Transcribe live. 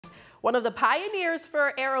One of the pioneers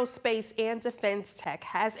for aerospace and defense tech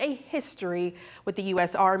has a history with the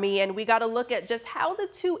U.S. Army, and we got to look at just how the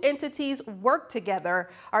two entities work together.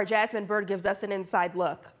 Our Jasmine Bird gives us an inside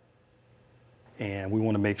look. And we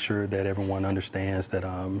want to make sure that everyone understands that,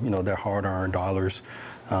 their hard-earned dollars,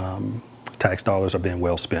 tax dollars, are being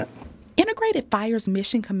well spent. Integrated Fire's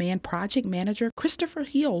Mission Command Project Manager Christopher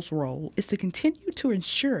Hill's role is to continue to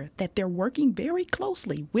ensure that they're working very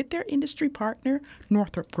closely with their industry partner,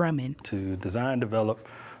 Northrop Grumman. To design, develop,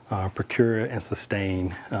 procure, and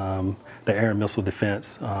sustain the Air and Missile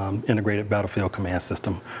Defense Integrated Battlefield Command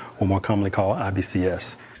System, or more commonly called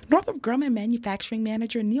IBCS. Northrop Grumman Manufacturing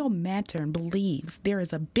Manager Neil Mantern believes there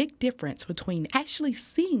is a big difference between actually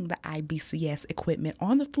seeing the IBCS equipment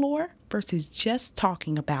on the floor versus just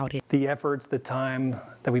talking about it. The efforts, the time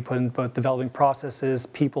that we put in both developing processes,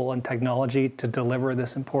 people, and technology to deliver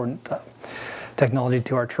this important technology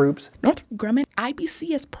to our troops. Northrop Grumman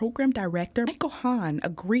IBCS Program Director Michael Hahn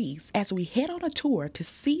agrees as we head on a tour to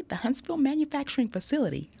see the Huntsville manufacturing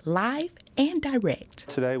facility live and direct.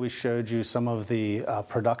 Today we showed you some of the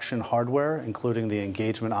production hardware, including the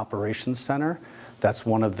Engagement Operations Center. That's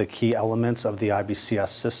one of the key elements of the IBCS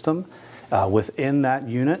system. Within that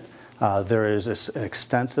unit, there is an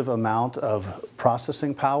extensive amount of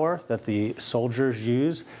processing power that the soldiers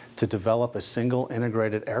use to develop a single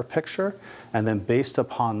integrated air picture, and then based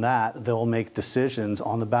upon that, they'll make decisions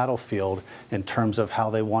on the battlefield in terms of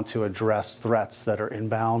how they want to address threats that are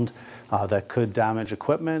inbound that could damage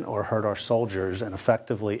equipment or hurt our soldiers, and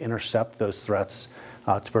effectively intercept those threats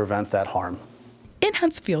to prevent that harm. In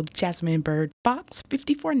Huntsville, Jasmine Bird, Fox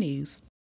 54 News.